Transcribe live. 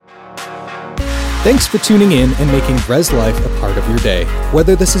Thanks for tuning in and making Res Life a part of your day.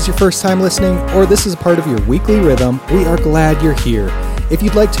 Whether this is your first time listening or this is a part of your weekly rhythm, we are glad you're here. If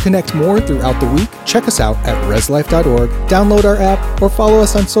you'd like to connect more throughout the week, check us out at reslife.org, download our app, or follow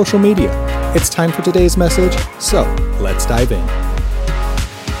us on social media. It's time for today's message, so let's dive in.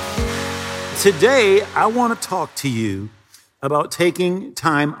 Today, I want to talk to you about taking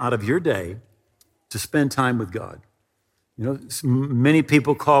time out of your day to spend time with God. You know, many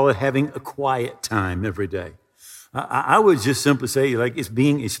people call it having a quiet time every day. I would just simply say, like, it's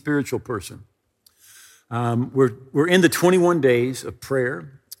being a spiritual person. We're in the 21 days of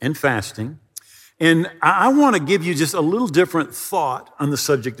prayer and fasting, and I want to give you just a little different thought on the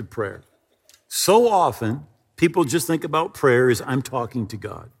subject of prayer. So often, people just think about prayer as I'm talking to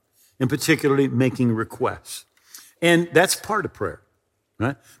God, and particularly making requests. And that's part of prayer,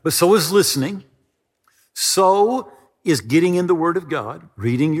 right? But so is listening. So is getting in the Word of God,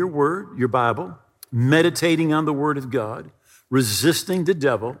 reading your Word, your Bible, meditating on the Word of God, resisting the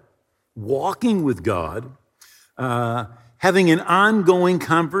devil, walking with God, having an ongoing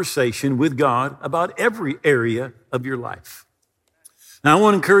conversation with God about every area of your life. Now, I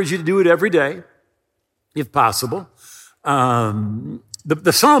want to encourage you to do it every day, if possible. The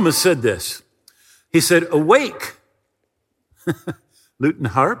psalmist said this. He said, "Awake, lute and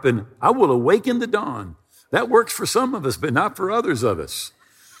harp, and I will awaken the dawn." That works for some of us, but not for others of us.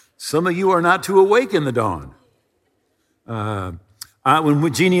 Some of you are not to awaken the dawn.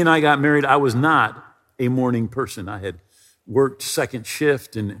 When Jeannie and I got married, I was not a morning person. I had worked second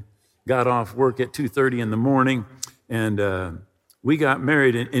shift and got off work at 2:30 in the morning, and we got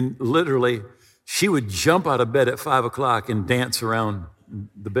married, and literally, she would jump out of bed at 5 o'clock and dance around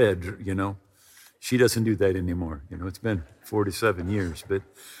the bed, you know. She doesn't do that anymore. You know, it's been 47 years, but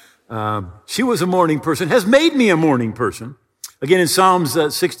she was a morning person, has made me a morning person. Again, in Psalms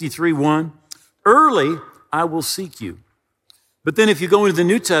 63:1, "Early I will seek you." But then if you go into the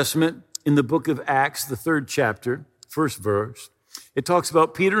New Testament, in the book of Acts, the 3rd chapter, 1st verse, it talks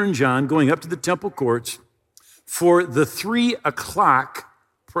about Peter and John going up to the temple courts for the 3 o'clock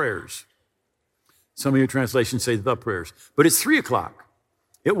prayers. Some of your translations say the prayers, but it's 3 o'clock.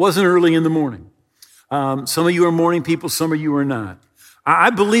 It wasn't early in the morning. Some of you are morning people, some of you are not.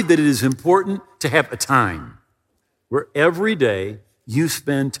 I believe that it is important to have a time where every day you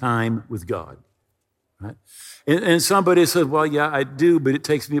spend time with God. Right? And somebody said, "Well, yeah, I do, but it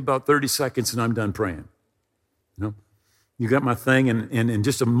takes me about 30 seconds and I'm done praying." You know, you got my thing, and in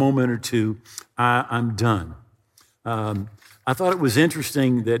just a moment or two, I'm done. I thought it was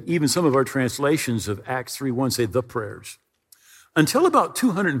interesting that even some of our translations of Acts 3:1 say the prayers. Until about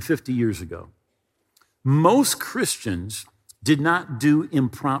 250 years ago, most Christians did not do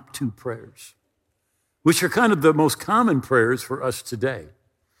impromptu prayers, which are kind of the most common prayers for us today.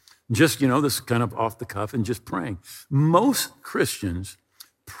 Just, you know, this kind of off the cuff and just praying. Most Christians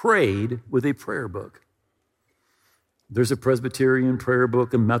prayed with a prayer book. There's a Presbyterian prayer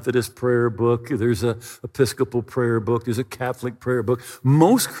book, a Methodist prayer book, there's an Episcopal prayer book, there's a Catholic prayer book.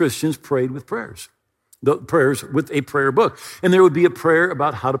 Most Christians prayed with prayers. The prayers with a prayer book. And there would be a prayer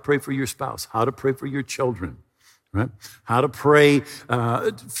about how to pray for your spouse, how to pray for your children, right? How to pray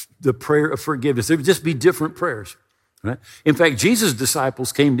the prayer of forgiveness. There would just be different prayers, right? In fact, Jesus'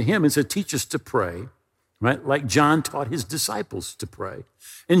 disciples came to him and said, "Teach us to pray," right? Like John taught his disciples to pray.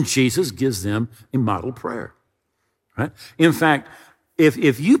 And Jesus gives them a model prayer, right? In fact,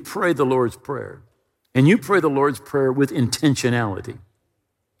 if you pray the Lord's Prayer, and you pray the Lord's Prayer with intentionality,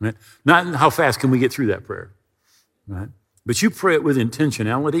 right? Not how fast can we get through that prayer, right? But you pray it with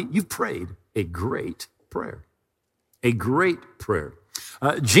intentionality, you've prayed a great prayer. A great prayer.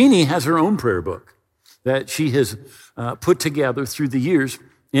 Jeannie has her own prayer book that she has put together through the years,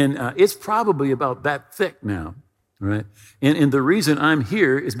 and it's probably about that thick now, right? And the reason I'm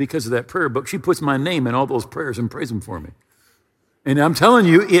here is because of that prayer book. She puts my name in all those prayers and prays them for me. And I'm telling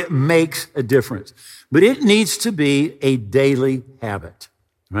you, it makes a difference. But it needs to be a daily habit,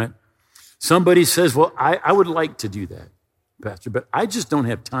 right? Somebody says, "Well, I would like to do that, Pastor, but I just don't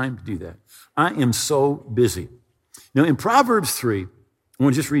have time to do that. I am so busy." Now, in Proverbs 3, I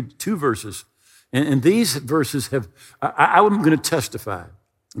want to just read 2 verses. And these verses I'm going to testify.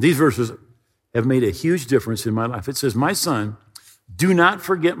 These verses have made a huge difference in my life. It says, "My son, do not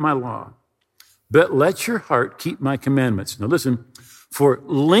forget my law, but let your heart keep my commandments." Now listen, "For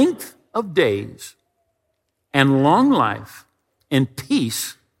length of days and long life and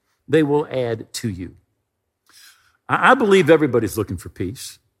peace they will add to you." I believe everybody's looking for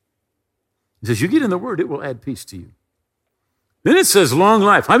peace. He says, you get in the Word, it will add peace to you. Then it says long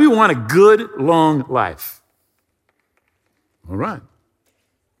life. How many want a good, long life? All right.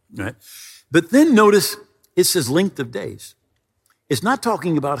 right? But then notice it says length of days. It's not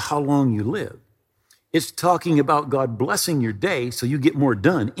talking about how long you live. It's talking about God blessing your day so you get more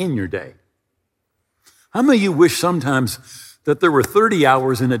done in your day. How many of you wish sometimes that there were 30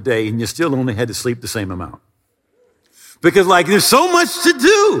 hours in a day and you still only had to sleep the same amount? Because there's so much to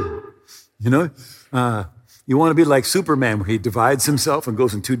do, You want to be like Superman where he divides himself and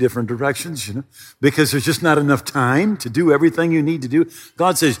goes in two different directions, because there's just not enough time to do everything you need to do.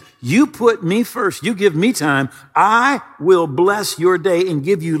 God says, you put me first. You give me time. I will bless your day and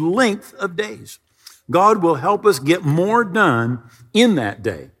give you length of days. God will help us get more done in that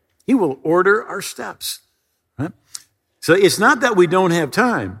day. He will order our steps. Right? So it's not that we don't have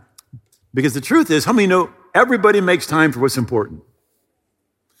time, because the truth is, how many know everybody makes time for what's important?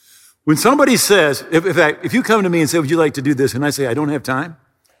 When somebody says, if you come to me and say, would you like to do this? And I say, I don't have time.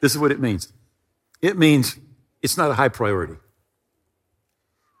 This is what it means. It means it's not a high priority.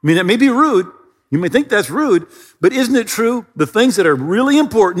 I mean, it may be rude. You may think that's rude, but isn't it true? The things that are really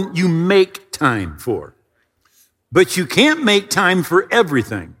important, you make time for. But you can't make time for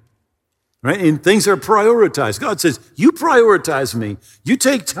everything, right? And things are prioritized. God says, you prioritize me. You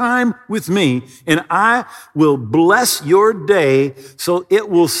take time with me, and I will bless your day so it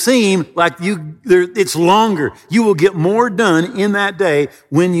will seem like it's longer. You will get more done in that day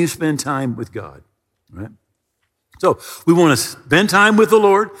when you spend time with God, right? So we want to spend time with the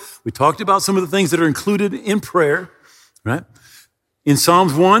Lord. We talked about some of the things that are included in prayer, right? In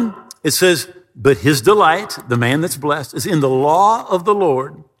Psalms 1, it says, but his delight, the man that's blessed, is in the law of the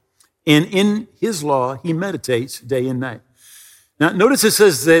Lord, and in his law he meditates day and night. Now, notice it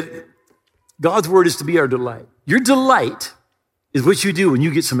says that God's word is to be our delight. Your delight is what you do when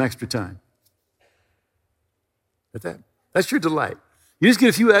you get some extra time. That's your delight. You just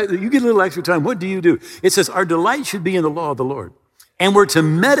get you get a little extra time. What do? It says our delight should be in the law of the Lord, and we're to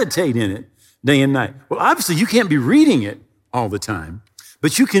meditate in it day and night. Well, obviously you can't be reading it all the time,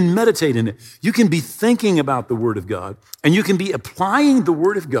 but you can meditate in it. You can be thinking about the word of God, and you can be applying the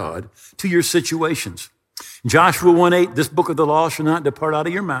word of God to your situations. Joshua 1:8, this book of the law shall not depart out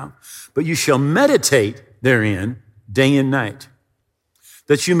of your mouth, but you shall meditate therein day and night,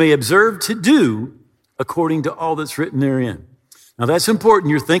 that you may observe to do according to all that's written therein. Now that's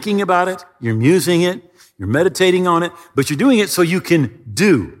important. You're thinking about it, you're musing it, you're meditating on it, but you're doing it so you can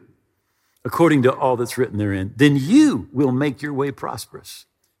do according to all that's written therein. Then you will make your way prosperous,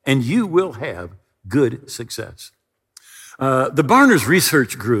 and you will have good success. The Barners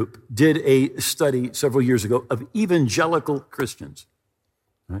Research Group did a study several years ago of evangelical Christians.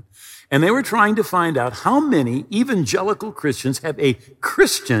 Right? And they were trying to find out how many evangelical Christians have a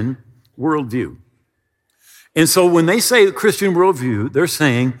Christian worldview. And so when they say Christian worldview, they're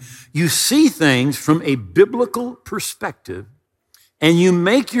saying you see things from a biblical perspective and you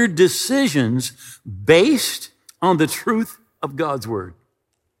make your decisions based on the truth of God's word.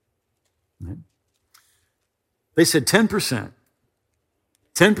 Right? They said 10%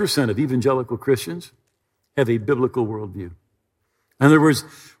 of evangelical Christians have a biblical worldview. In other words,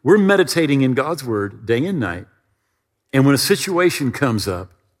 we're meditating in God's word day and night, and when a situation comes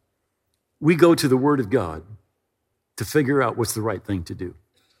up, we go to the word of God to figure out what's the right thing to do.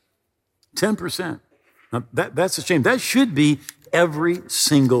 10%. Now, that's a shame. That should be every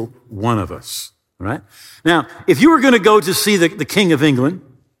single one of us, right? Now, if you were going to go to see the King of England,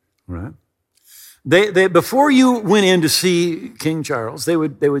 right? They before you went in to see King Charles, they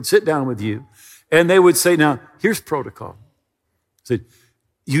would sit down with you and they would say, now, here's protocol. Say,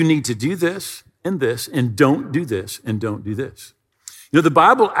 you need to do this, and don't do this, and don't do this. The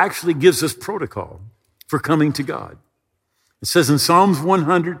Bible actually gives us protocol for coming to God. It says in Psalms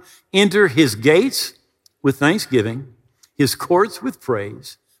 100, enter his gates with thanksgiving, his courts with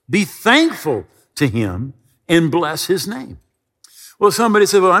praise, be thankful to him, and bless his name. Well, somebody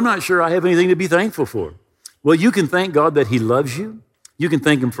said, well, I'm not sure I have anything to be thankful for. Well, you can thank God that he loves you. You can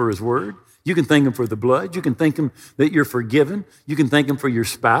thank him for his word. You can thank him for the blood. You can thank him that you're forgiven. You can thank him for your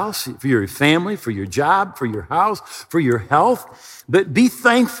spouse, for your family, for your job, for your house, for your health. But be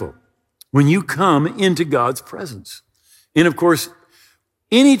thankful when you come into God's presence. And of course,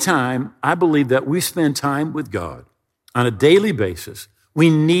 anytime I believe that we spend time with God on a daily basis, we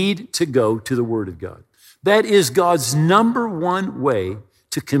need to go to the Word of God. That is God's number one way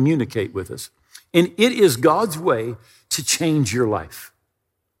to communicate with us. And it is God's way to change your life.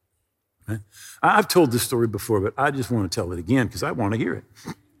 Right? I've told this story before, but I just want to tell it again because I want to hear it.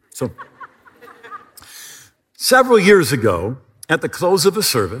 So, several years ago, at the close of a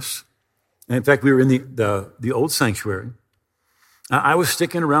service, and in fact, we were in the old sanctuary, I was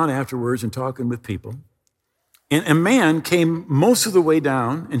sticking around afterwards and talking with people. And a man came most of the way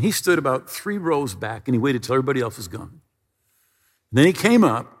down, and he stood about 3 rows back, and he waited till everybody else was gone. And then he came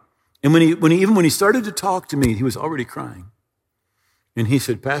up, and when he started to talk to me, he was already crying. And he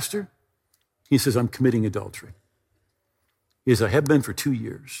said, Pastor, he says, I'm committing adultery. He says, I have been for 2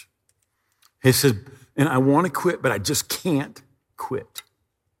 years. He said, and I want to quit, but I just can't quit.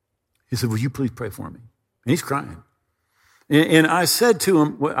 He said, will you please pray for me? And he's crying. And I said to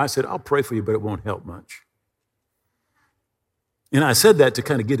him, I'll pray for you, but it won't help much. And I said that to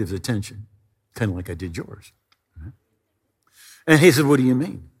kind of get his attention, kind of like I did yours. And he said, what do you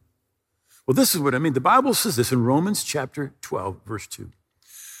mean? Well, this is what I mean. The Bible says this in Romans chapter 12, verse 2.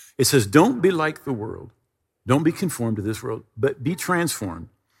 It says, don't be like the world. Don't be conformed to this world, but be transformed.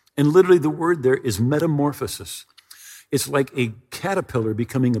 And literally the word there is metamorphosis. It's like a caterpillar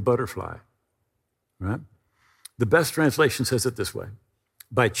becoming a butterfly, right? The best translation says it this way: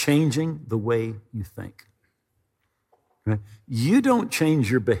 by changing the way you think. Right? You don't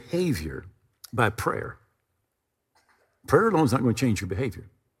change your behavior by prayer. Prayer alone is not going to change your behavior.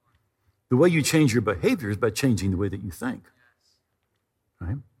 The way you change your behavior is by changing the way that you think.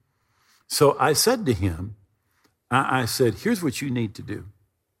 Right? So I said to him, I said, here's what you need to do.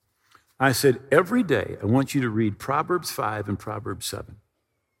 I said, every day I want you to read Proverbs 5 and Proverbs 7.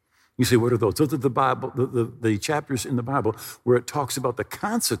 You say, what are those? Those are the Bible, the chapters in the Bible where it talks about the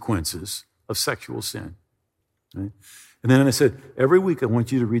consequences of sexual sin. Right? And then I said, every week I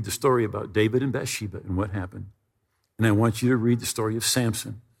want you to read the story about David and Bathsheba and what happened. And I want you to read the story of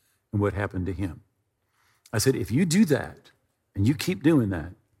Samson and what happened to him. I said, if you do that and you keep doing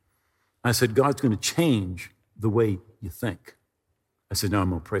that, I said, God's going to change the way you think. I said, now I'm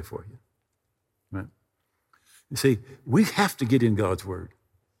going to pray for you. Right? You see, we have to get in God's word.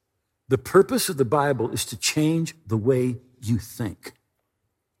 The purpose of the Bible is to change the way you think.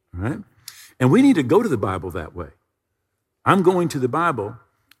 Right? And we need to go to the Bible that way. I'm going to the Bible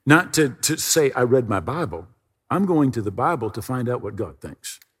not to say I read my Bible. I'm going to the Bible to find out what God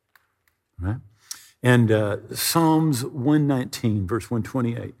thinks. Right? And Psalms 119, verse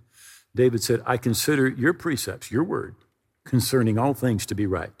 128, David said, I consider your precepts, your word, concerning all things to be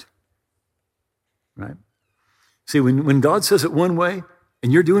right. Right? See, when God says it one way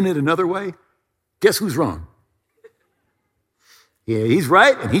and you're doing it another way, guess who's wrong? Yeah, he's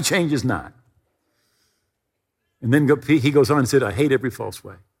right and he changes not. And then he goes on and said, I hate every false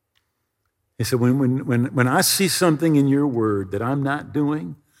way. He said, when I see something in your word that I'm not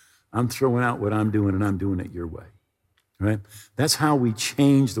doing, I'm throwing out what I'm doing and I'm doing it your way. Right? That's how we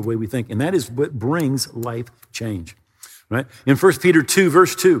change the way we think. And that is what brings life change. Right? In 1 Peter 2,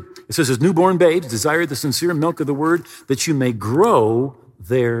 verse 2, it says, as newborn babes, desire the sincere milk of the word that you may grow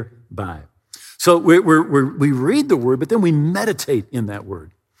thereby. So we read the word, but then we meditate in that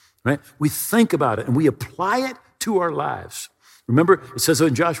word. Right? We think about it and we apply it to our lives. Remember, it says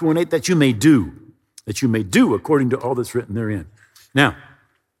in Joshua 1:8 that you may do according to all that's written therein. Now,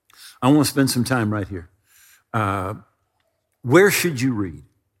 I want to spend some time right here. Where should you read?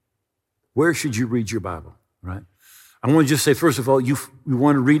 Where should you read your Bible, right? I want to just say, first of all, you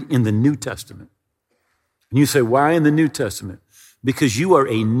want to read in the New Testament. And you say, why in the New Testament? Because you are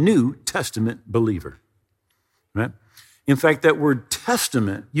a New Testament believer, right? In fact, that word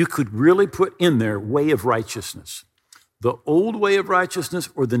testament, you could really put in there way of righteousness. The old way of righteousness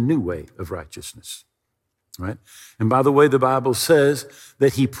or the new way of righteousness, right? And by the way, the Bible says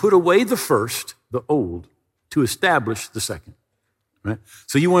that he put away the first, the old, to establish the second, right?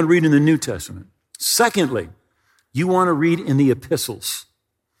 So you want to read in the New Testament. Secondly, you want to read in the epistles.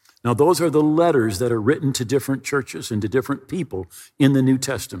 Now, those are the letters that are written to different churches and to different people in the New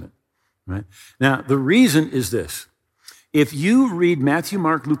Testament, right? Now, the reason is this. If you read Matthew,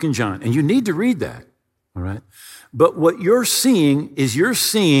 Mark, Luke, and John, and you need to read that, all right? But what you're seeing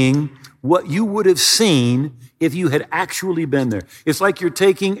what you would have seen if you had actually been there. It's like you're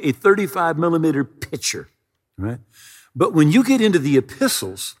taking a 35 millimeter picture, right? But when you get into the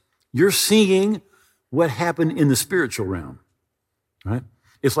epistles, you're seeing what happened in the spiritual realm, right?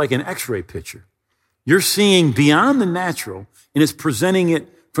 It's like an x-ray picture. You're seeing beyond the natural, and it's presenting it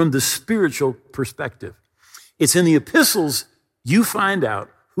from the spiritual perspective. It's in the epistles you find out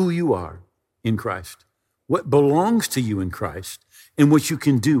who you are in Christ, what belongs to you in Christ, and what you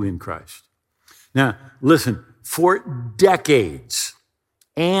can do in Christ. Now, listen, for decades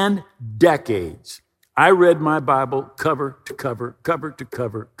and decades, I read my Bible cover to cover, cover to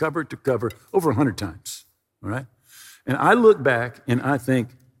cover, cover to cover, over 100 times, all right? And I look back and I think,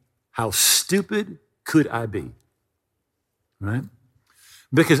 how stupid could I be, right?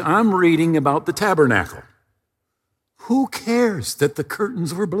 Because I'm reading about the tabernacle. Who cares that the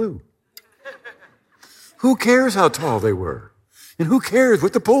curtains were blue? Who cares how tall they were? And who cares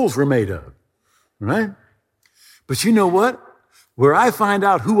what the poles were made of? Right? But you know what? Where I find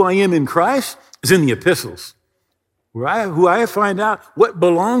out who I am in Christ is in the epistles. Who I find out what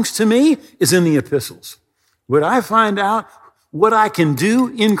belongs to me is in the epistles. Where I find out what I can do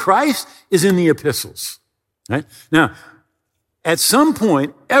in Christ is in the epistles. Right? Now, at some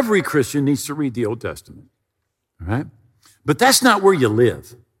point, every Christian needs to read the Old Testament. Right? But that's not where you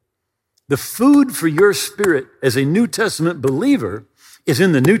live. The food for your spirit as a New Testament believer is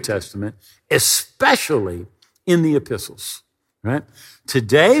in the New Testament, especially in the epistles. Right?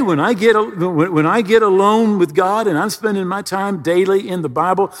 Today, when I get alone with God and I'm spending my time daily in the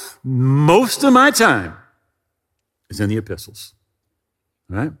Bible, most of my time is in the epistles.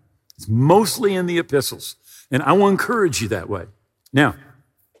 Right? It's mostly in the epistles. And I want to encourage you that way. Now,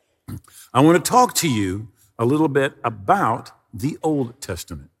 I want to talk to you a little bit about the Old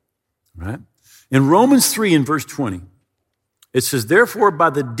Testament. Right? In Romans 3 and verse 20, it says, therefore, by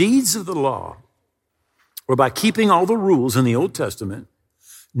the deeds of the law, or by keeping all the rules in the Old Testament,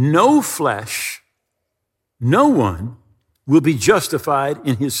 no flesh, no one will be justified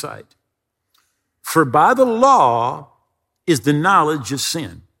in his sight. For by the law is the knowledge of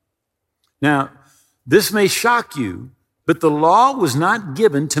sin. Now, this may shock you, but the law was not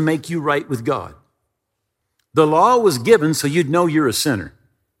given to make you right with God. The law was given so you'd know you're a sinner.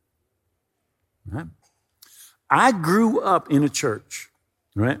 Right? I grew up in a church,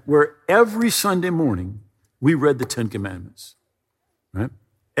 right, where every Sunday morning we read the Ten Commandments, right?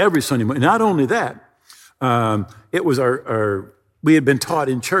 Every Sunday morning. Not only that, it was we had been taught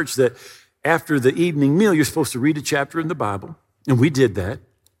in church that after the evening meal, you're supposed to read a chapter in the Bible, and we did that,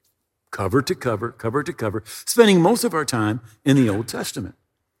 cover to cover, spending most of our time in the Old Testament.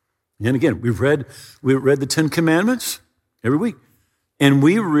 And again, we read the Ten Commandments every week, and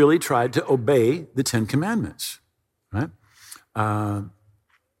we really tried to obey the Ten Commandments, right? I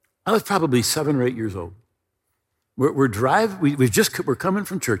was probably 7 or 8 years old. We're coming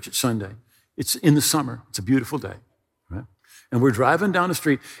from church. It's Sunday. It's in the summer. It's a beautiful day, right? And we're driving down the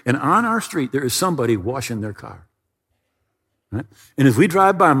street, and on our street there is somebody washing their car, right? And as we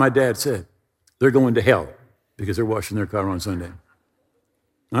drive by, my dad said, "They're going to hell because they're washing their car on Sunday."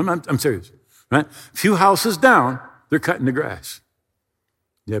 I'm serious, right? A few houses down, they're cutting the grass.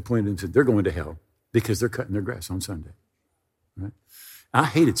 Dad pointed and said, "They're going to hell because they're cutting their grass on Sunday." Right? I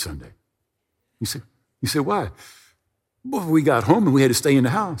hated Sunday. You say, why? Well, we got home and we had to stay in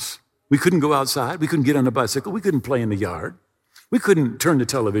the house. We couldn't go outside. We couldn't get on a bicycle. We couldn't play in the yard. We couldn't turn the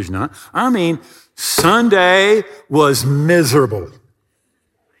television on. I mean, Sunday was miserable.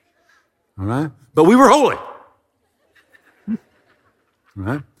 All right? But we were holy. All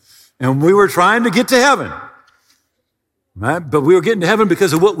right? And we were trying to get to heaven. Right? But we were getting to heaven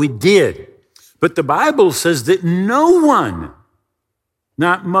because of what we did. But the Bible says that no one,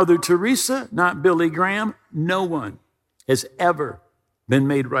 not Mother Teresa, not Billy Graham, no one has ever been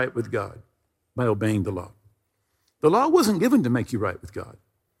made right with God by obeying the law. The law wasn't given to make you right with God.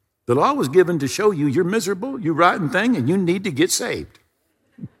 The law was given to show you you're miserable, you rotten thing, and you need to get saved.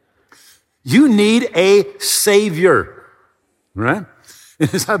 You need a Savior, right?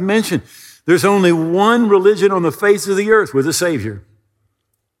 And as I've mentioned, there's only one religion on the face of the earth with a Savior,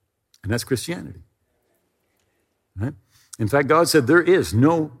 and that's Christianity, right? In fact, God said there is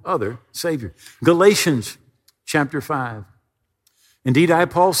no other Savior. Galatians chapter 5. Indeed, I,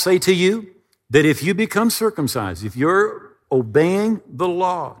 Paul, say to you that if you become circumcised, if you're obeying the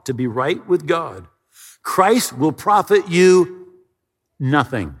law to be right with God, Christ will profit you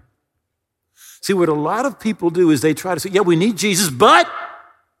nothing. See, what a lot of people do is they try to say, yeah, we need Jesus, but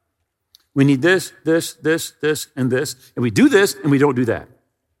we need this, and this, and we do this, and we don't do that,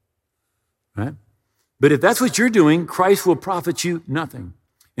 right? But if that's what you're doing, Christ will profit you nothing.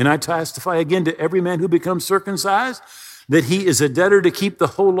 And I testify again to every man who becomes circumcised that he is a debtor to keep the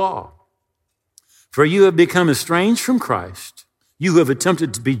whole law. For you have become estranged from Christ. You have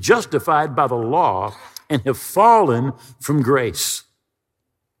attempted to be justified by the law and have fallen from grace.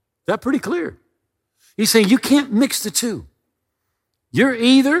 Is that pretty clear? He's saying you can't mix the two. You're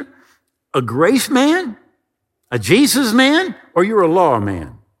either a grace man, a Jesus man, or you're a law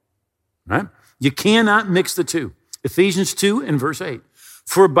man, right? You cannot mix the two. Ephesians 2 and verse 8.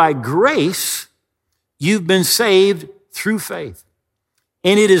 For by grace you've been saved through faith.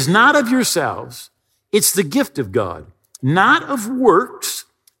 And it is not of yourselves, it's the gift of God, not of works,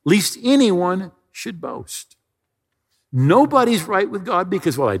 lest anyone should boast. Nobody's right with God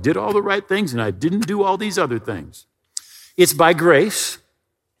because, well, I did all the right things and I didn't do all these other things. It's by grace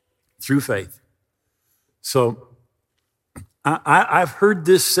through faith. So I've heard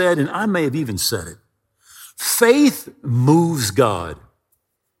this said, and I may have even said it, Faith moves God.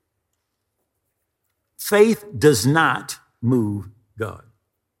 Faith does not move God.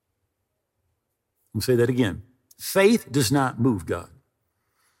 I'll say that again. Faith does not move God.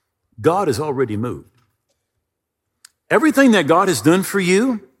 God is already moved. Everything that God has done for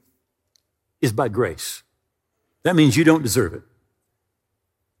you is by grace. That means you don't deserve it.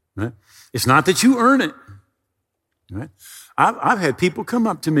 Right? It's not that you earn it. Right? I've had people come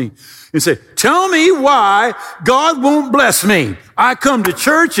up to me and say, tell me why God won't bless me. I come to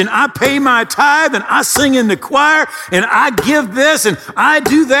church and I pay my tithe and I sing in the choir and I give this and I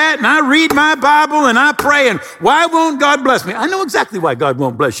do that and I read my Bible and I pray, and why won't God bless me? I know exactly why God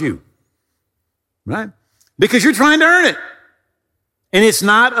won't bless you. Right? Because you're trying to earn it. And it's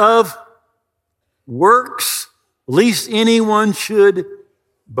not of works, lest anyone should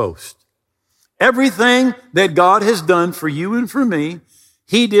boast. Everything that God has done for you and for me,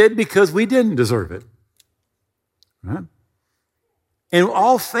 he did because we didn't deserve it. Right? And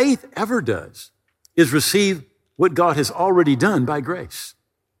all faith ever does is receive what God has already done by grace.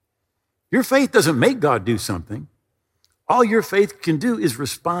 Your faith doesn't make God do something. All your faith can do is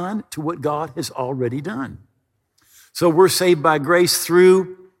respond to what God has already done. So we're saved by grace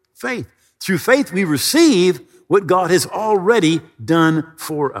through faith. Through faith, we receive what God has already done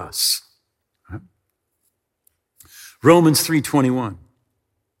for us. Romans 3:21.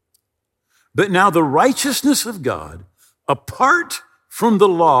 But now the righteousness of God, apart from the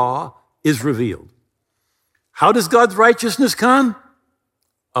law, is revealed. How does God's righteousness come?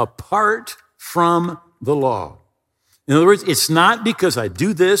 Apart from the law. In other words, it's not because I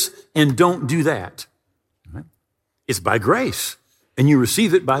do this and don't do that. Right? It's by grace, and you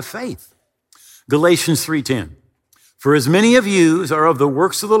receive it by faith. Galatians 3:10. For as many of you as are of the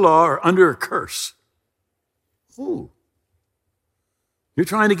works of the law are under a curse. Ooh. You're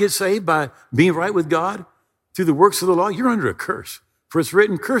trying to get saved by being right with God through the works of the law? You're under a curse. For it's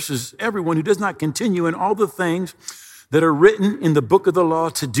written, curses everyone who does not continue in all the things that are written in the book of the law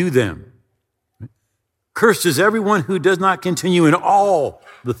to do them. Cursed is everyone who does not continue in all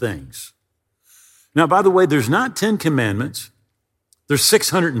the things. Now, by the way, there's not 10 commandments. There's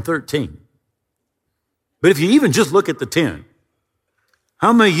 613. But if you even just look at the 10,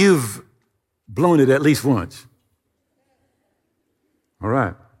 how many of you've blown it at least once? All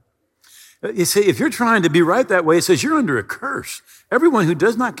right. You see, if you're trying to be right that way, it says you're under a curse. Everyone who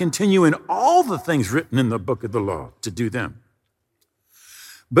does not continue in all the things written in the book of the law to do them.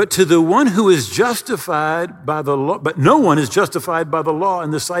 But to the one who is justified by the law, but no one is justified by the law in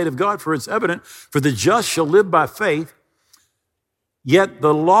the sight of God, for it's evident, for the just shall live by faith. Yet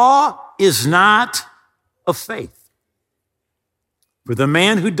the law is not of faith. For the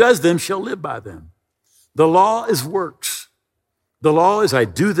man who does them shall live by them. The law is works. The law is I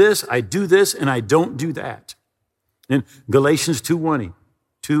do this, and I don't do that. In Galatians 16,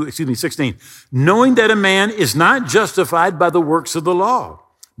 knowing that a man is not justified by the works of the law,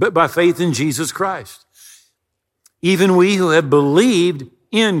 but by faith in Jesus Christ. Even we who have believed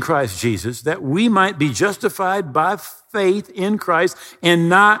in Christ Jesus, that we might be justified by faith in Christ and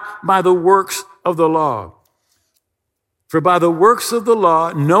not by the works of the law. For by the works of the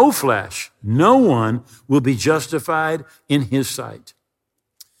law, no flesh, no one will be justified in his sight.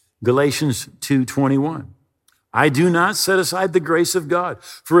 Galatians 2:21. I do not set aside the grace of God.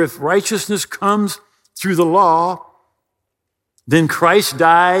 For if righteousness comes through the law, then Christ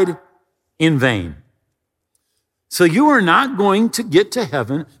died in vain. So you are not going to get to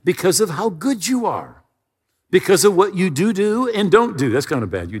heaven because of how good you are, because of what you do and don't do. That's kind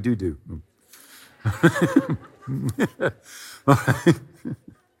of bad. You do.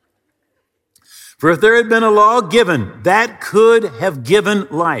 For if there had been a law given, that could have given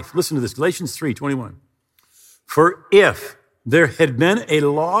life. Listen to this, Galatians 3:21. For if there had been a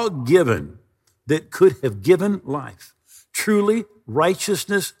law given that could have given life, truly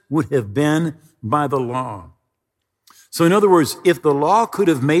righteousness would have been by the law. So in other words, if the law could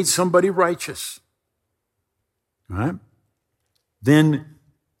have made somebody righteous, right, then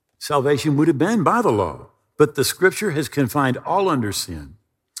salvation would have been by the law. But the scripture has confined all under sin,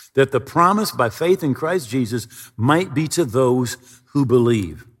 that the promise by faith in Christ Jesus might be to those who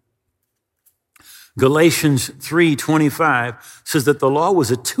believe. Galatians 3:25 says that the law was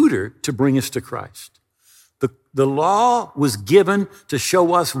a tutor to bring us to Christ. The law was given to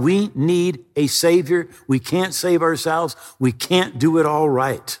show us we need a Savior. We can't save ourselves. We can't do it all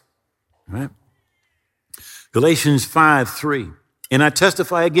right. Right? Galatians 5:3. And I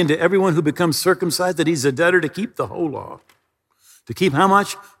testify again to everyone who becomes circumcised that he's a debtor to keep the whole law. To keep how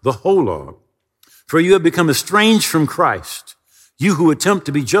much? The whole law. For you have become estranged from Christ. You who attempt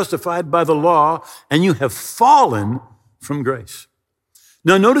to be justified by the law, and you have fallen from grace.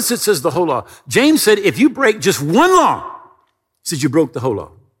 Now notice it says the whole law. James said if you break just one law, he said you broke the whole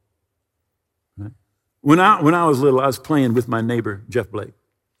law. Right? When I was little, I was playing with my neighbor, Jeff Blake.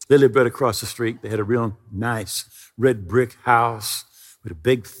 They lived right across the street. They had a real nice red brick house with a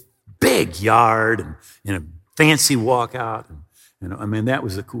big yard and a fancy walkout. And I mean, that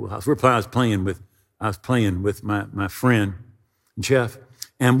was a cool house. I was playing with my friend, Jeff,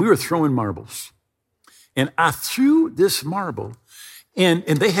 and we were throwing marbles. And I threw this marble, and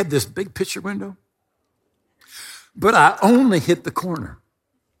they had this big picture window, but I only hit the corner.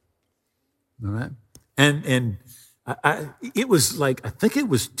 All right? And it was like, I think it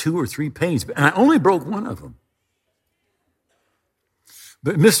was 2 or 3 panes, and I only broke one of them.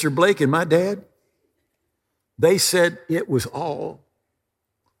 But Mr. Blake and my dad, they said it was all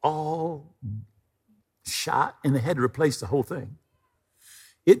shot, and they had to replace the whole thing.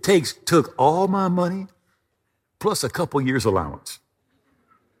 It took all my money plus a couple years allowance.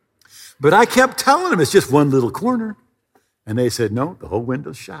 But I kept telling them it's just one little corner. And they said, no, the whole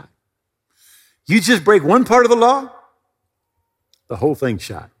window's shot. You just break one part of the law, the whole thing's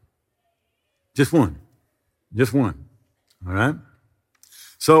shot. Just one. All right?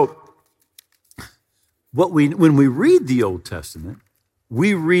 So when we read the Old Testament,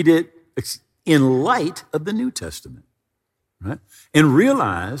 we read it in light of the New Testament. Right? And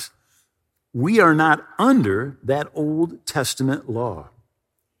realize we are not under that Old Testament law.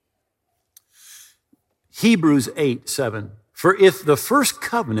 Hebrews 8:7. For if the first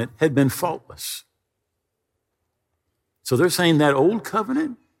covenant had been faultless. So they're saying that old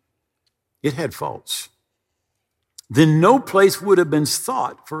covenant, it had faults. Then no place would have been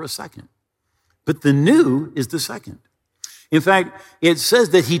sought for a second. But the new is the second. In fact, it says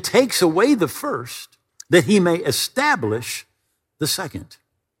that he takes away the first, that he may establish the second.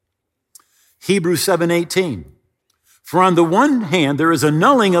 Hebrews 7:18. For on the one hand, there is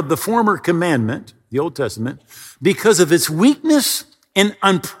annulling of the former commandment, the Old Testament, because of its weakness and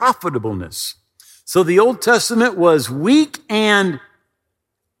unprofitableness. So the Old Testament was weak and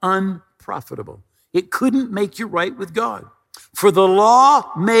unprofitable. It couldn't make you right with God. For the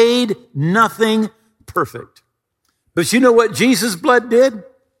law made nothing perfect. But you know what Jesus' blood did?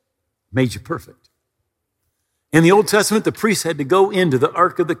 Made you perfect. In the Old Testament, the priest had to go into the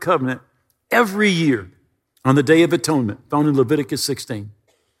Ark of the Covenant every year on the Day of Atonement, found in Leviticus 16.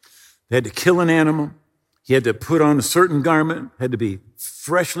 They had to kill an animal. He had to put on a certain garment, had to be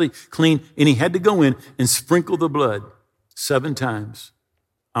freshly clean, and he had to go in and sprinkle the blood 7 times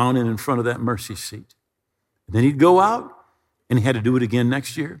on and in front of that mercy seat. And then he'd go out, and he had to do it again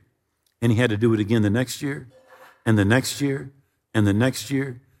next year, and he had to do it again the next year, and the next year, and the next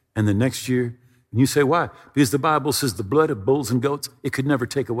year, and the next year. And you say, why? Because the Bible says the blood of bulls and goats, it could never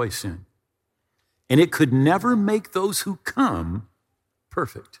take away sin. And it could never make those who come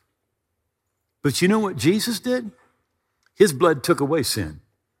perfect. But you know what Jesus did? His blood took away sin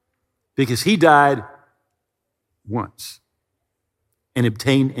because he died once and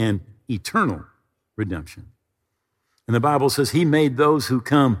obtained an eternal redemption. And the Bible says he made those who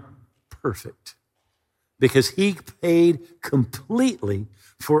come perfect because he paid completely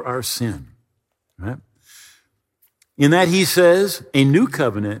for our sin. Right? In that he says, a new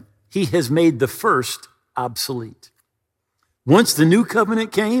covenant, he has made the first obsolete. Once the new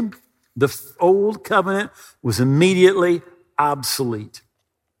covenant came, the old covenant was immediately obsolete.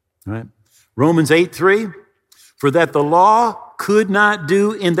 Right? Romans 8:3, for that the law could not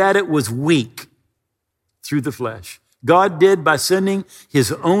do in that it was weak through the flesh. God did by sending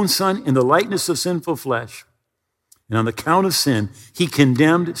his own son in the likeness of sinful flesh. And on the count of sin, he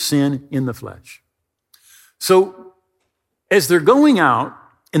condemned sin in the flesh. So as they're going out,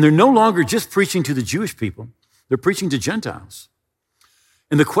 and they're no longer just preaching to the Jewish people, they're preaching to Gentiles.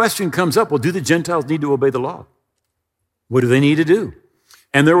 And the question comes up, well, do the Gentiles need to obey the law? What do they need to do?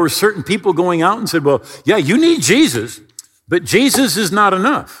 And there were certain people going out and said, well, yeah, you need Jesus, but Jesus is not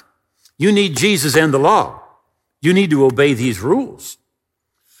enough. You need Jesus and the law. You need to obey these rules.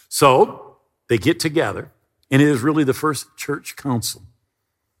 So they get together, and it is really the first church council.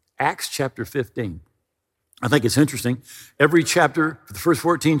 Acts chapter 15. I think it's interesting. Every chapter, the first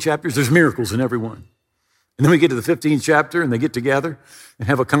 14 chapters, there's miracles in every one. And then we get to the 15th chapter, and they get together and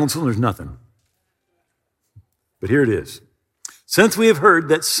have a council, and there's nothing. But here it is. Since we have heard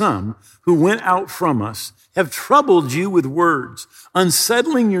that some who went out from us have troubled you with words,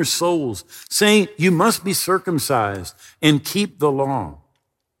 unsettling your souls, saying you must be circumcised and keep the law,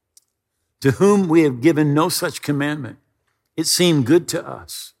 to whom we have given no such commandment, it seemed good to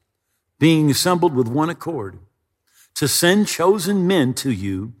us, being assembled with one accord, to send chosen men to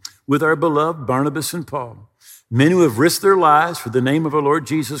you with our beloved Barnabas and Paul, men who have risked their lives for the name of our Lord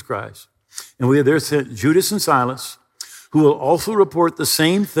Jesus Christ. And we have there sent Judas and Silas, who will also report the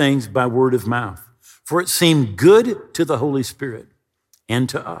same things by word of mouth. For it seemed good to the Holy Spirit and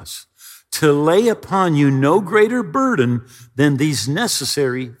to us to lay upon you no greater burden than these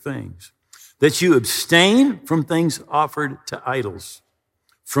necessary things, that you abstain from things offered to idols,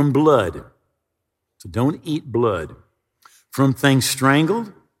 from blood, so don't eat blood, from things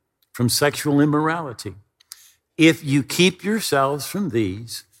strangled, from sexual immorality. If you keep yourselves from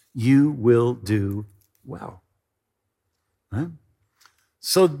these, you will do well. Right?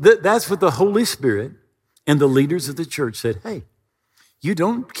 So that's what the Holy Spirit and the leaders of the church said. Hey, you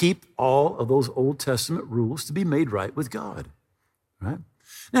don't keep all of those Old Testament rules to be made right with God. Right?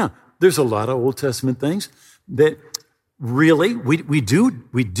 Now, there's a lot of Old Testament things that really we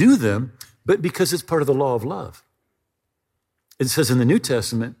do them, but because it's part of the law of love. It says in the New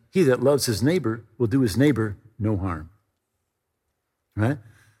Testament, he that loves his neighbor will do his neighbor no harm. Right?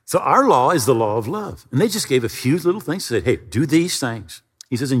 So our law is the law of love. And they just gave a few little things, said, hey, do these things.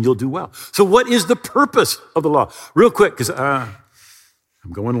 He says, and you'll do well. So what is the purpose of the law? Real quick, because I'm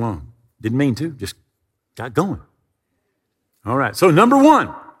going long. Didn't mean to, just got going. All right, so number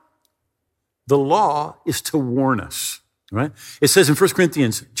one, the law is to warn us. Right? It says in 1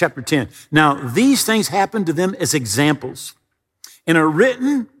 Corinthians chapter 10, now these things happen to them as examples and are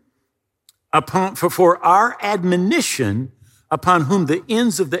written for our admonition upon whom the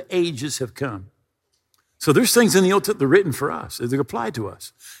ends of the ages have come. So there's things in the Old Testament that are written for us, that apply to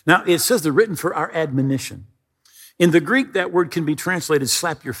us. Now, it says they're written for our admonition. In the Greek, that word can be translated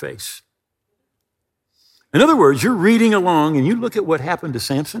slap your face. In other words, you're reading along and you look at what happened to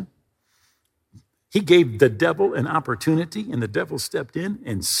Samson. He gave the devil an opportunity, and the devil stepped in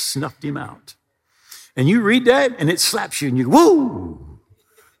and snuffed him out. And you read that, and it slaps you, and you go, whoa,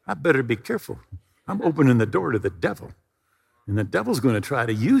 I better be careful. I'm opening the door to the devil. And the devil's going to try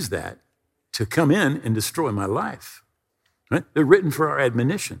to use that to come in and destroy my life. Right? They're written for our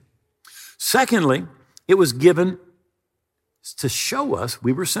admonition. Secondly, it was given to show us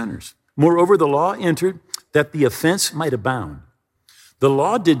we were sinners. Moreover, the law entered that the offense might abound. The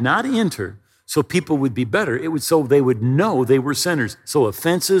law did not enter so people would be better. It was so they would know they were sinners. So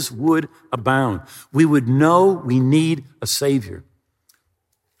offenses would abound. We would know we need a Savior.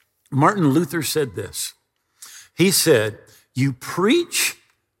 Martin Luther said this. He said, you preach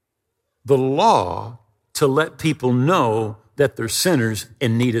the law to let people know that they're sinners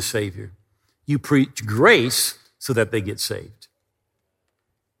and need a Savior. You preach grace so that they get saved.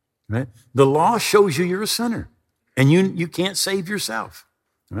 Right? The law shows you you're a sinner and you can't save yourself.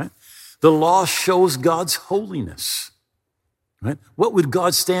 Right? The law shows God's holiness. Right? What would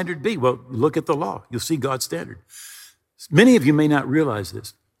God's standard be? Well, look at the law. You'll see God's standard. Many of you may not realize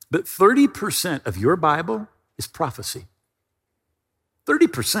this, but 30% of your Bible is prophecy.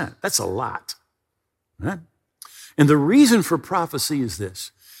 30%, that's a lot. Right? And the reason for prophecy is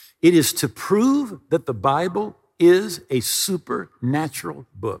this. It is to prove that the Bible is a supernatural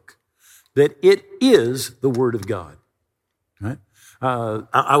book, that it is the Word of God. Right?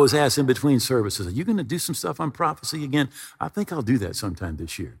 I was asked in between services, are you going to do some stuff on prophecy again? I think I'll do that sometime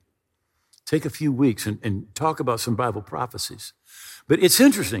this year. Take a few weeks and talk about some Bible prophecies. But it's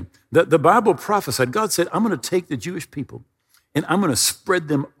interesting that the Bible prophesied. God said, I'm going to take the Jewish people and I'm going to spread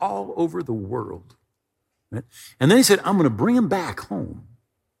them all over the world. Right? And then he said, I'm going to bring them back home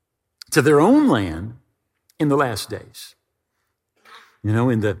to their own land in the last days. You know,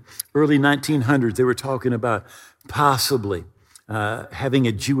 in the early 1900s, they were talking about possibly having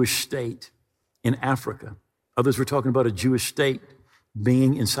a Jewish state in Africa. Others were talking about a Jewish state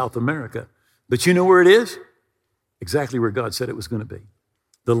being in South America. But you know where it is? Exactly where God said it was going to be.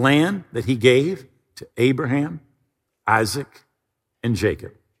 The land that he gave to Abraham, Isaac, and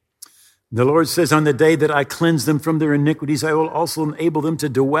Jacob. The Lord says, on the day that I cleanse them from their iniquities, I will also enable them to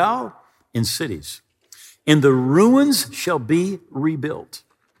dwell in cities. And the ruins shall be rebuilt.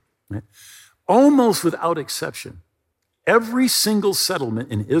 Right? Almost without exception, every single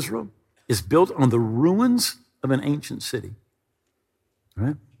settlement in Israel is built on the ruins of an ancient city.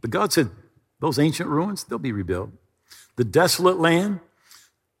 Right? But God said, those ancient ruins, they'll be rebuilt. The desolate land,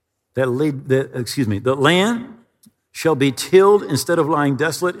 the land shall be tilled instead of lying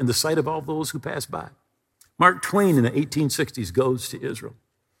desolate in the sight of all those who pass by. Mark Twain in the 1860s goes to Israel.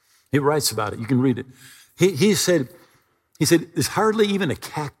 He writes about it. You can read it. He said, there's hardly even a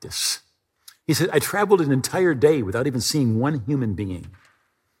cactus. He said, I traveled an entire day without even seeing one human being.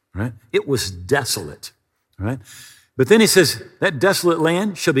 Right? It was desolate. Right? But then he says, that desolate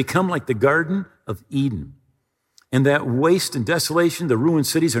land shall become like the Garden of Eden. And that waste and desolation, the ruined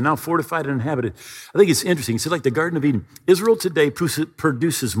cities are now fortified and inhabited. I think it's interesting. It's like the Garden of Eden. Israel today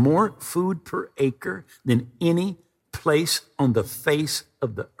produces more food per acre than any place on the face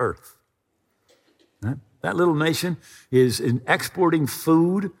of the earth. Right? That little nation is exporting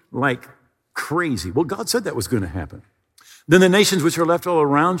food like crazy. Well, God said that was going to happen. Then the nations which are left all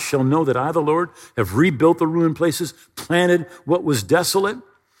around shall know that I, the Lord, have rebuilt the ruined places, planted what was desolate.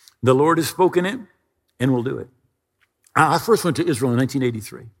 The Lord has spoken it and will do it. I first went to Israel in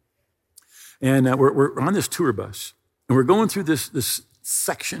 1983. And we're on this tour bus. And we're going through this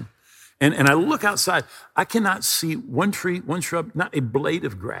section. And I look outside. I cannot see one tree, one shrub, not a blade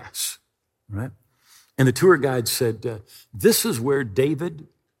of grass. Right? And the tour guide said, this is where David's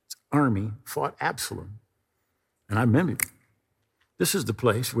army fought Absalom. And I remember, this is the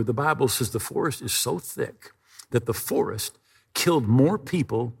place where the Bible says the forest is so thick that the forest killed more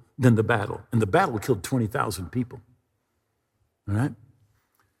people than the battle. And the battle killed 20,000 people. All right?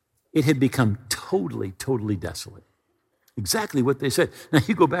 It had become totally, totally desolate. Exactly what they said. Now,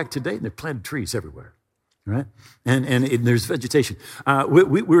 you go back today, and they've planted trees everywhere. Right? And there's vegetation.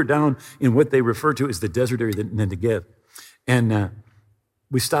 We were down in what they refer to as the desert area, the Negev. And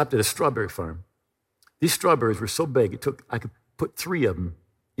we stopped at a strawberry farm. These strawberries were so big, I could put 3 of them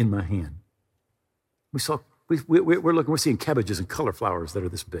in my hand. We're seeing cabbages and cauliflowers that are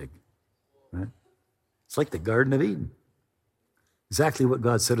this big. Right? It's like the Garden of Eden. Exactly what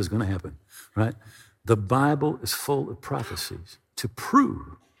God said is going to happen. Right? The Bible is full of prophecies to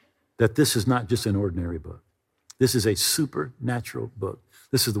prove that this is not just an ordinary book. This is a supernatural book.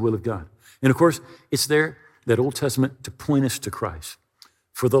 This is the will of God. And of course, it's there, that Old Testament, to point us to Christ.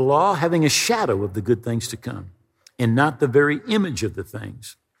 For the law, having a shadow of the good things to come, and not the very image of the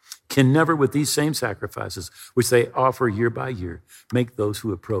things, can never, with these same sacrifices, which they offer year by year, make those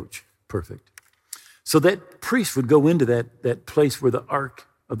who approach perfect. So that priest would go into that place where the Ark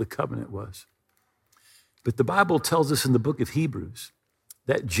of the Covenant was. But the Bible tells us in the book of Hebrews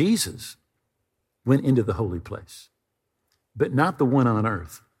that Jesus went into the holy place, but not the one on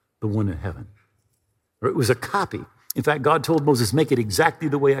earth, the one in heaven. Or it was a copy. In fact, God told Moses, make it exactly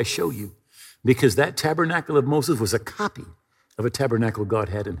the way I show you, because that tabernacle of Moses was a copy of a tabernacle God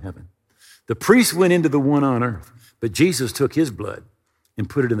had in heaven. The priest went into the one on earth, but Jesus took his blood and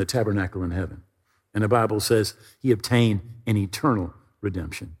put it in the tabernacle in heaven. And the Bible says he obtained an eternal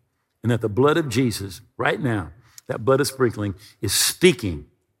redemption. And that the blood of Jesus, right now, that blood of sprinkling, is speaking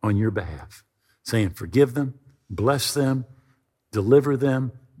on your behalf, saying, forgive them, bless them, deliver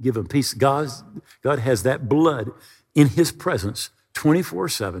them, give them peace. God has that blood in his presence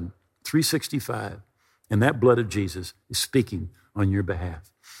 24/7, 365. And that blood of Jesus is speaking on your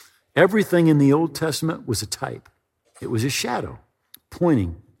behalf. Everything in the Old Testament was a type. It was a shadow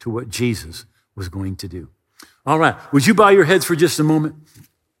pointing to what Jesus was going to do. All right, would you bow your heads for just a moment?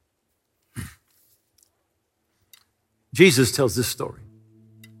 Jesus tells this story.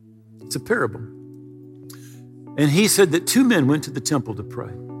 It's a parable. And he said that 2 men went to the temple to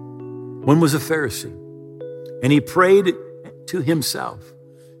pray. One was a Pharisee, and he prayed to himself.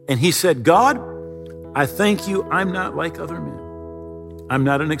 And he said, God, I thank you I'm not like other men. I'm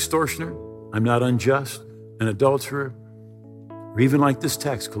not an extortioner. I'm not unjust, an adulterer, or even like this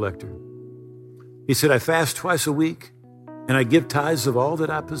tax collector. He said, I fast twice a week, and I give tithes of all that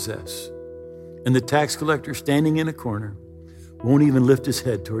I possess. And the tax collector, standing in a corner, won't even lift his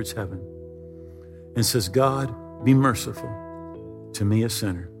head towards heaven and says, God, be merciful to me, a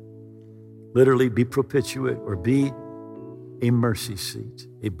sinner. Literally, be propitiate, or be a mercy seat,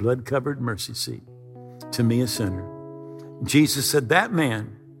 a blood-covered mercy seat to me, a sinner. Jesus said, that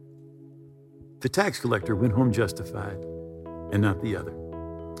man, the tax collector, went home justified and not the other.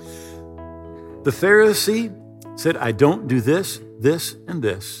 The Pharisee said, I don't do this, this, and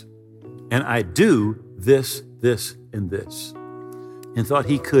this. And I do this, this, and this. And thought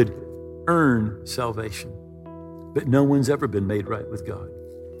he could earn salvation. But no one's ever been made right with God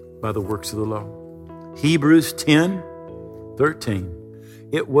by the works of the law. Hebrews 10:13.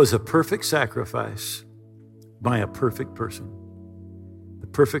 It was a perfect sacrifice by a perfect person. The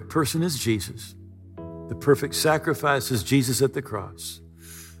perfect person is Jesus. The perfect sacrifice is Jesus at the cross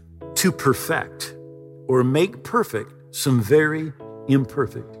to perfect or make perfect some very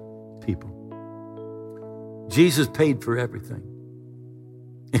imperfect people. Jesus paid for everything,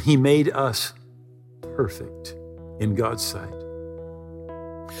 and he made us perfect in God's sight.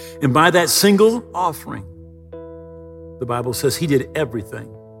 And by that single offering, the Bible says he did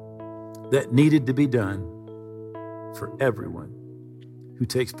everything that needed to be done for everyone who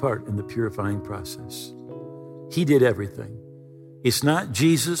takes part in the purifying process. He did everything. It's not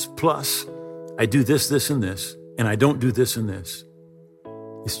Jesus plus I do this, this, and this. and I don't do this and this.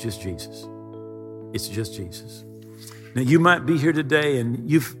 It's just Jesus. It's just Jesus. Now, you might be here today and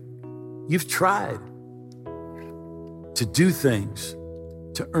you've tried to do things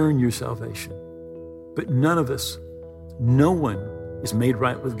to earn your salvation. But none of us, no one is made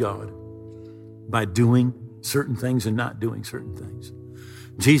right with God by doing certain things and not doing certain things.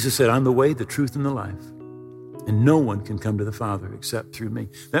 Jesus said, I'm the way, the truth, and the life. And no one can come to the Father except through me.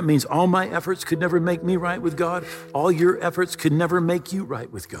 That means all my efforts could never make me right with God. All your efforts could never make you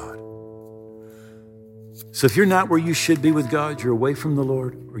right with God. So if you're not where you should be with God, you're away from the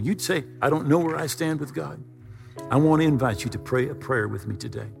Lord, or you'd say, I don't know where I stand with God, I want to invite you to pray a prayer with me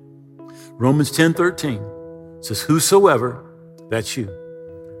today. Romans 10:13 says, whosoever, that's you,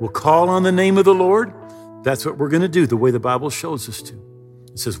 will call on the name of the Lord, that's what we're going to do the way the Bible shows us to.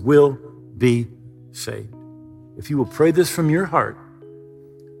 It says, will be saved. If you will pray this from your heart,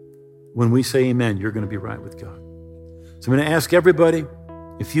 when we say amen, you're going to be right with God. So I'm going to ask everybody,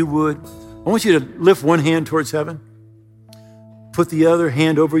 if you would, I want you to lift one hand towards heaven, put the other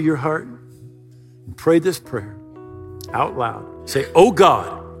hand over your heart, and pray this prayer out loud. Say, oh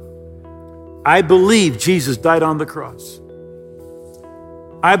God, I believe Jesus died on the cross.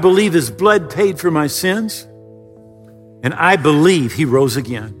 I believe his blood paid for my sins, and I believe he rose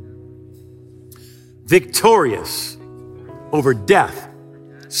again, victorious over death,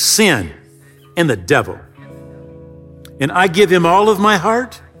 sin, and the devil. And I give him all of my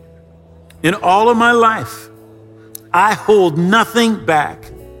heart and all of my life. I hold nothing back.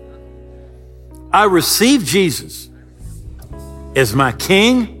 I receive Jesus as my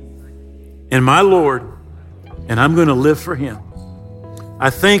King and my Lord, and I'm going to live for him. I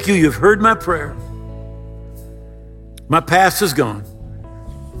thank you. You've heard my prayer. My past is gone,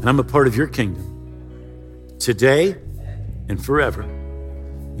 and I'm a part of your kingdom today and forever.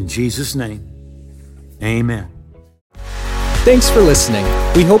 In Jesus' name, amen. Thanks for listening.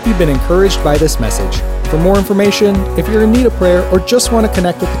 We hope you've been encouraged by this message. For more information, if you're in need of prayer or just want to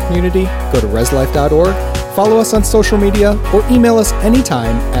connect with the community, go to reslife.org, follow us on social media, or email us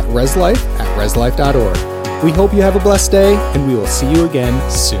anytime at reslife@reslife.org. We hope you have a blessed day, and we will see you again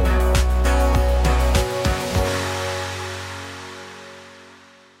soon.